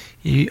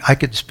I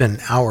could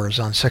spend hours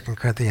on 2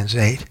 Corinthians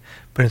 8.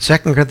 But in 2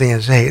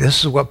 Corinthians 8,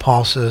 this is what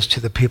Paul says to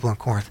the people in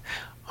Corinth.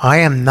 I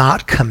am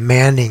not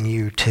commanding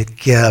you to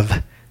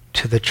give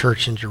to the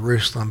church in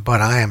Jerusalem,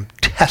 but I am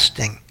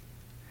testing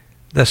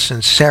the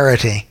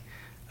sincerity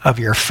of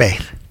your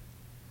faith.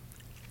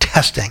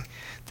 Testing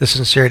the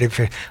sincerity of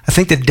faith. I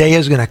think the day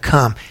is going to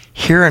come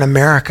here in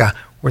America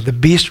where the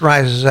beast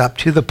rises up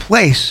to the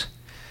place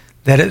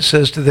that it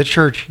says to the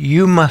church,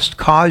 you must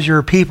cause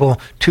your people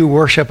to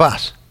worship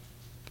us.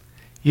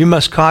 You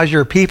must cause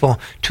your people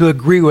to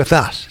agree with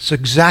us. It's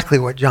exactly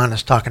what John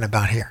is talking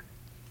about here.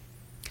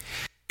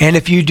 And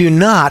if you do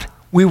not,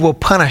 we will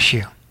punish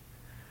you,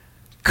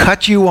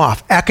 cut you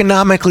off,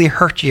 economically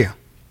hurt you.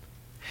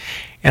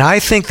 And I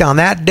think on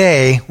that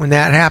day, when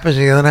that happens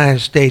in the United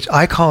States,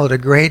 I call it a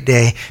great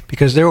day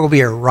because there will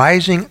be a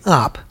rising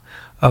up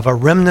of a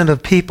remnant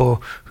of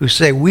people who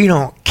say, we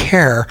don't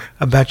care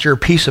about your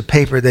piece of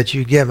paper that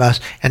you give us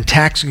and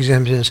tax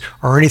exemptions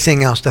or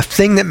anything else. The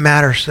thing that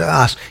matters to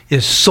us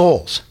is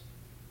souls.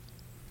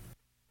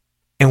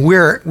 And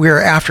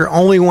we're after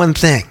only one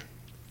thing.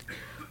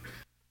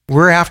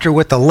 We're after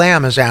what the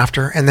Lamb is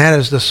after, and that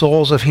is the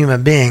souls of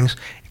human beings.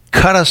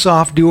 Cut us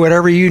off, do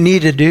whatever you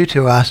need to do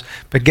to us,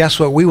 but guess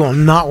what? We will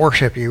not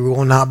worship you. We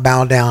will not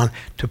bow down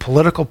to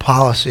political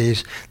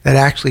policies that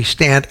actually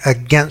stand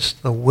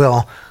against the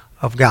will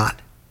of God.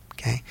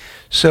 Okay?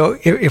 So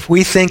if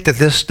we think that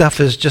this stuff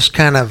is just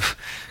kind of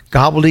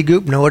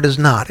gobbledygook? No, it is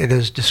not. It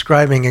is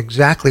describing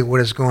exactly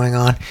what is going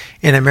on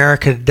in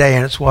America today,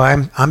 and it's why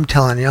I'm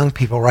telling young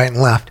people right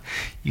and left,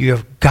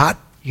 you've got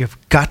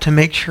to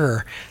make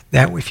sure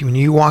that when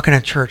you walk in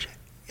a church,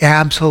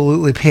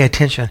 absolutely pay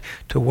attention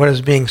to what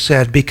is being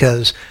said,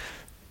 because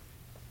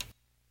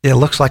it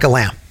looks like a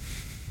lamb.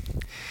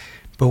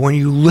 But when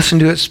you listen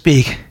to it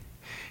speak,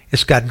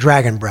 it's got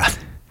dragon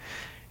breath,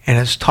 and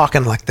it's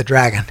talking like the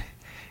dragon.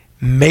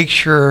 Make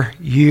sure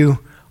you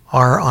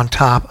are on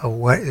top of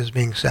what is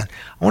being said.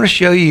 I want to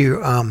show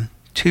you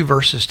 2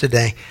 verses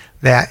today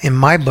that in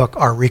my book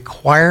are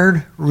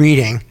required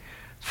reading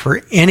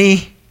for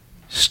any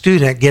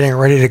student getting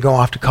ready to go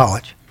off to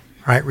college.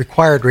 Right?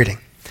 Required reading.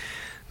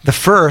 The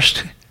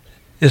first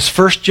is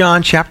 1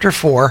 John chapter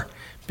 4,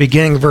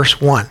 beginning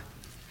verse 1.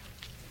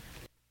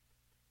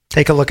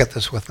 Take a look at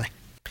this with me.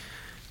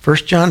 1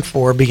 John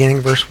 4,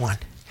 beginning verse 1.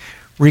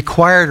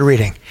 Required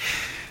reading.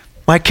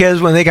 My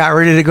kids, when they got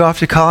ready to go off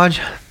to college,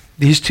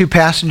 these 2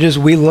 passages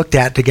we looked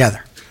at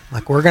together.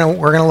 Like, we're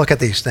gonna look at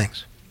these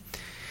things.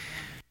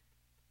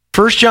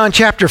 1 John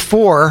chapter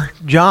 4,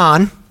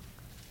 John,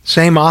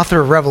 same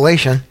author of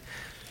Revelation,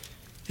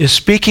 is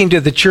speaking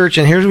to the church,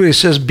 and here's what he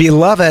says: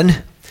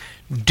 Beloved,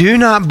 do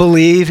not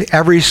believe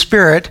every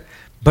spirit,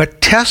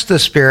 but test the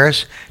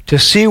spirits to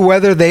see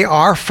whether they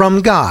are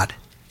from God.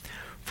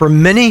 For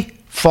many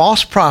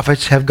false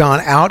prophets have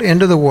gone out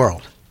into the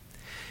world.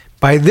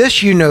 By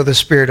this you know the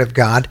Spirit of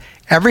God.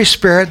 Every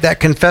spirit that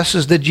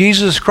confesses that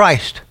Jesus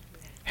Christ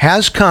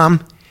has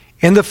come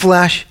in the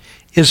flesh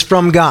is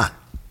from God.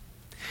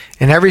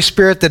 And every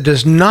spirit that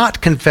does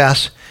not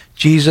confess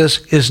Jesus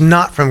is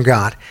not from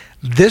God.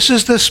 This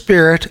is the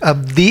spirit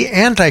of the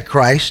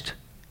Antichrist,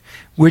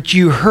 which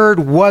you heard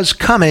was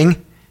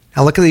coming.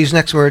 Now look at these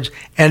next words.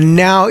 And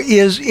now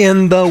is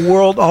in the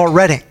world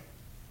already.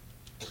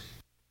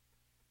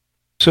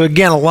 So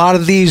again, a lot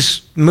of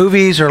these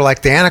movies are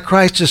like the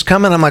Antichrist is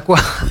coming. I'm like,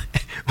 well,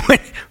 when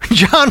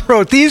John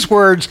wrote these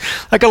words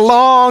like a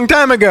long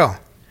time ago.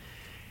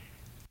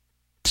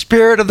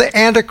 Spirit of the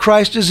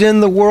Antichrist is in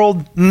the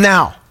world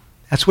now.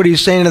 That's what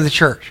he's saying to the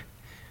church.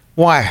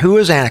 Why? Who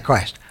is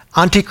Antichrist?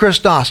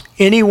 Antichristos,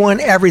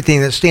 anyone,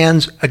 everything that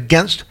stands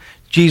against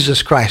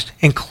Jesus Christ,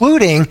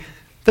 including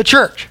the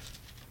church.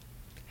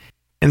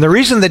 And the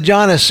reason that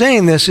John is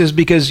saying this is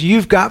because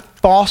you've got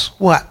false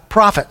what?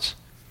 Prophets.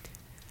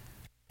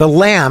 The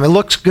lamb, it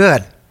looks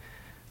good.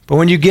 But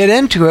when you get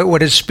into it,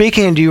 what is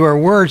speaking to you are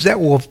words that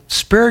will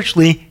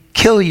spiritually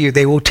kill you.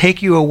 They will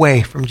take you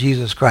away from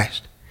Jesus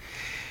Christ.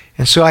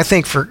 And so I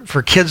think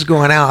for kids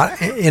going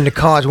out into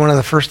college, one of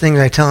the first things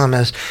I tell them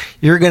is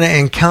you're going to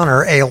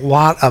encounter a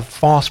lot of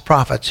false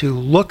prophets who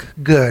look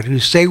good, who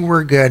say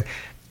we're good.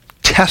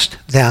 Test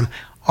them.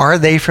 Are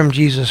they from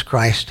Jesus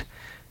Christ?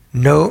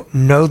 Know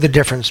the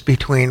difference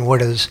between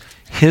what is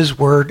his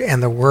word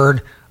and the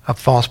word of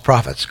false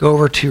prophets. Go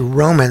over to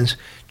Romans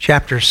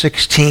chapter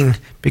 16,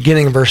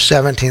 beginning verse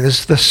 17.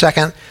 This is the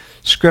second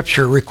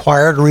scripture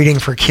required reading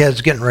for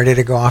kids getting ready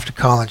to go off to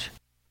college.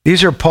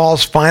 These are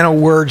Paul's final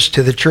words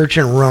to the church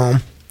in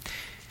Rome.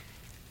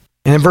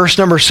 And in verse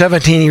number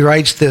 17, he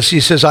writes this. He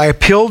says, I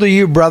appeal to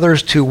you,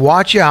 brothers, to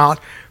watch out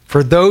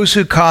for those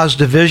who cause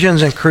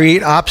divisions and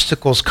create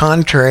obstacles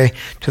contrary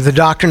to the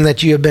doctrine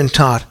that you have been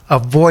taught.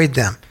 Avoid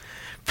them.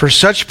 For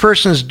such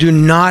persons do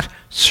not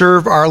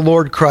serve our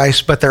Lord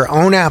Christ, but their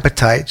own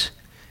appetites.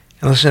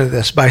 And listen to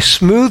this. By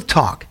smooth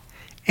talk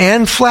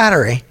and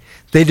flattery,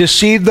 they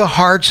deceive the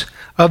hearts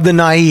of the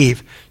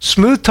naive.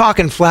 Smooth talk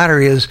and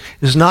flattery is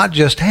not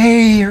just,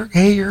 hey,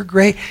 you're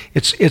great.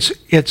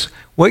 It's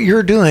what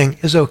you're doing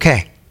is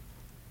okay.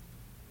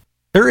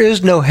 There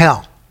is no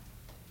hell.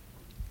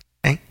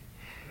 Okay?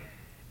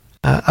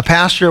 A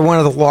pastor of one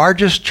of the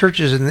largest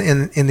churches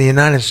in the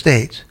United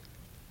States,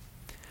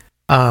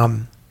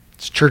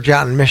 it's a church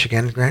out in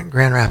Michigan,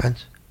 Grand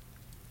Rapids,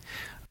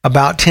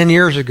 about 10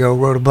 years ago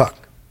wrote a book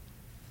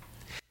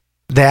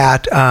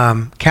that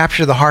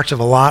captured the hearts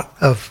of a lot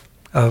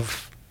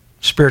of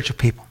spiritual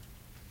people.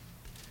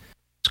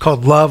 It's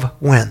called Love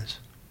Wins.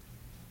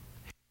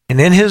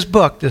 And in his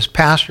book, this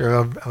pastor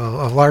of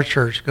a large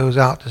church goes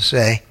out to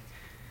say,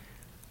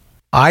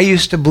 I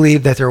used to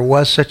believe that there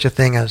was such a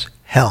thing as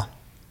hell.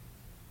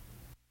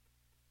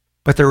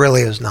 But there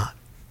really is not.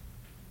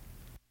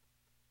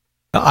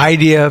 The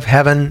idea of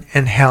heaven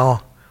and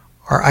hell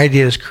are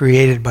ideas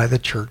created by the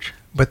church,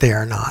 but they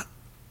are not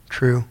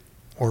true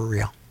or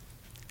real.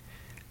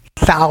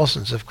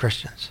 Thousands of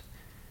Christians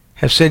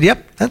have said,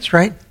 yep, that's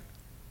right.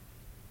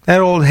 That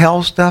old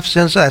hell stuff,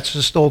 that's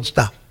just old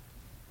stuff.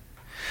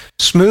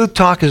 Smooth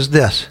talk is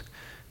this.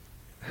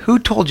 Who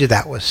told you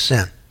that was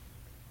sin?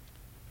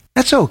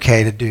 That's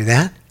okay to do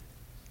that.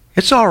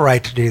 It's all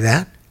right to do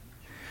that.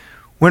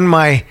 When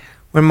my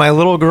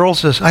little girl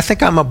says, I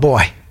think I'm a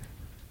boy.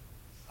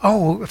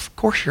 Oh, of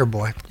course you're a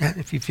boy,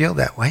 if you feel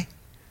that way.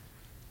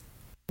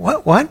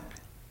 What?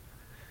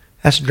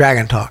 That's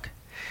dragon talk.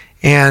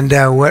 And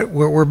what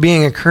we're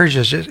being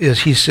encouraged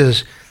is he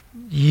says,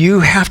 you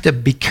have to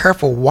be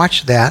careful.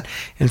 Watch that.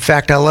 In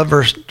fact, I love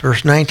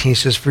verse 19. He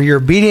says, for your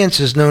obedience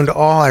is known to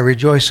all. I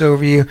rejoice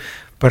over you.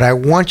 But I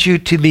want you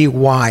to be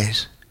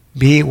wise.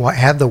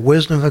 Have the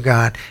wisdom of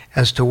God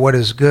as to what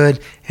is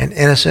good and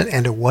innocent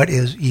and to what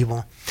is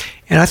evil.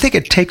 And I think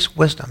it takes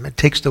wisdom. It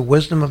takes the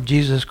wisdom of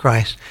Jesus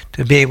Christ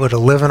to be able to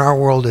live in our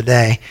world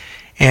today.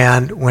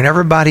 And when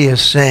everybody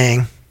is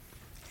saying,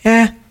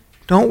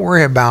 don't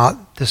worry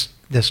about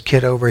this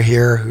kid over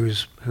here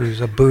who's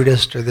a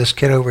Buddhist, or this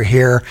kid over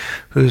here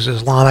who's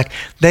Islamic.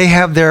 They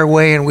have their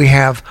way and we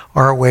have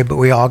our way, but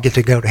we all get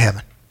to go to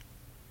heaven.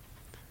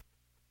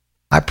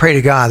 I pray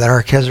to God that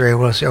our kids are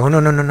able to say,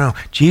 no.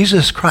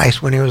 Jesus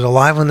Christ, when he was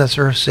alive on this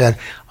earth, said,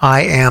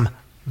 I am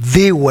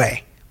the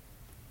way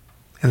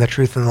and the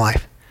truth and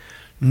life.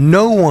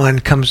 No one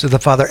comes to the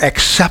Father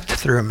except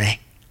through me.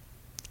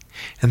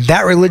 And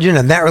that religion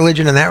and that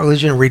religion and that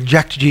religion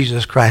reject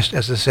Jesus Christ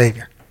as the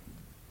Savior.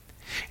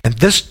 And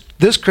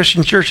this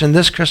Christian church and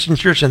this Christian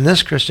church and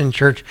this Christian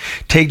church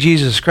take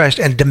Jesus Christ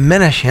and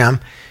diminish him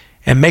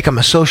and make him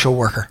a social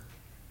worker.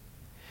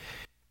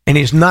 And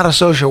he's not a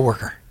social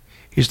worker.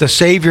 He's the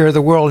Savior of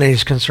the world, and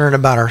he's concerned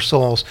about our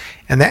souls.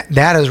 And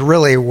that is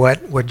really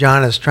what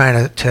John is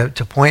trying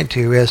to point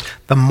to, is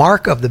the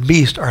mark of the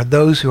beast are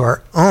those who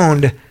are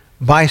owned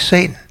by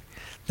Satan.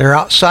 They're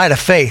outside of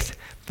faith.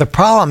 The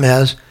problem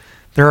is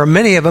there are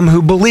many of them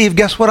who believe,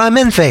 guess what, I'm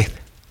in faith.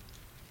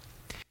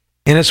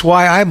 And it's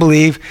why I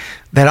believe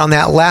that on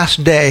that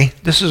last day,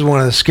 this is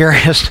one of the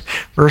scariest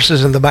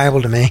verses in the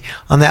Bible to me.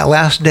 On that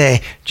last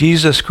day,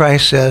 Jesus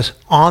Christ says,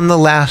 on the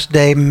last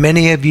day,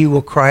 many of you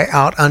will cry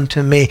out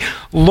unto me,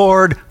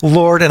 Lord,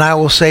 Lord, and I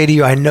will say to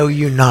you, I know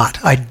you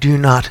not. I do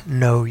not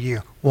know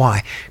you.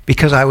 Why?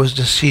 Because I was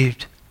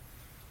deceived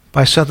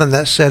by something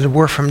that said,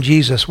 we're from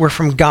Jesus, we're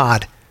from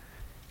God,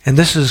 and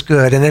this is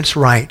good, and it's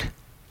right.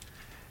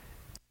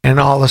 And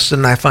all of a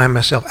sudden, I find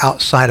myself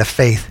outside of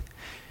faith.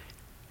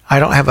 I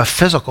don't have a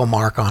physical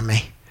mark on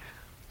me,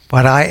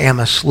 but I am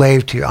a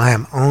slave to, I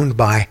am owned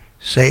by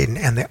Satan.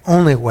 And the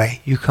only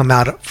way you come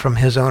out from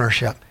his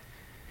ownership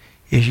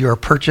is you are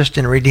purchased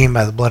and redeemed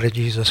by the blood of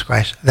Jesus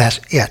Christ. That's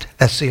it.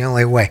 That's the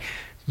only way.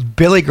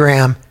 Billy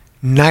Graham,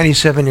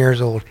 97 years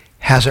old,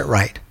 has it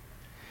right.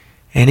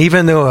 And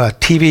even though a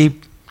TV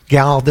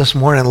gal this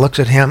morning looks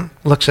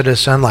at his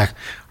son like,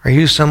 are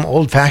you some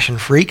old-fashioned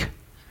freak?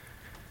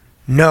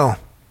 No,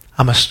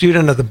 I'm a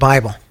student of the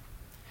Bible.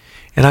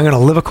 And I'm going to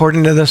live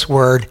according to this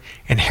word.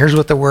 And here's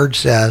what the word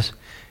says.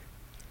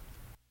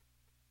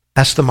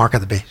 That's the mark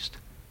of the beast.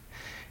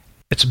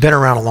 It's been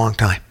around a long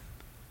time.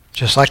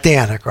 Just like the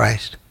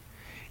Antichrist.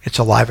 It's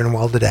alive and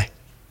well today.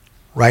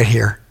 Right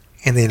here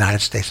in the United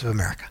States of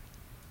America.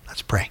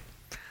 Let's pray.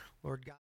 Lord God.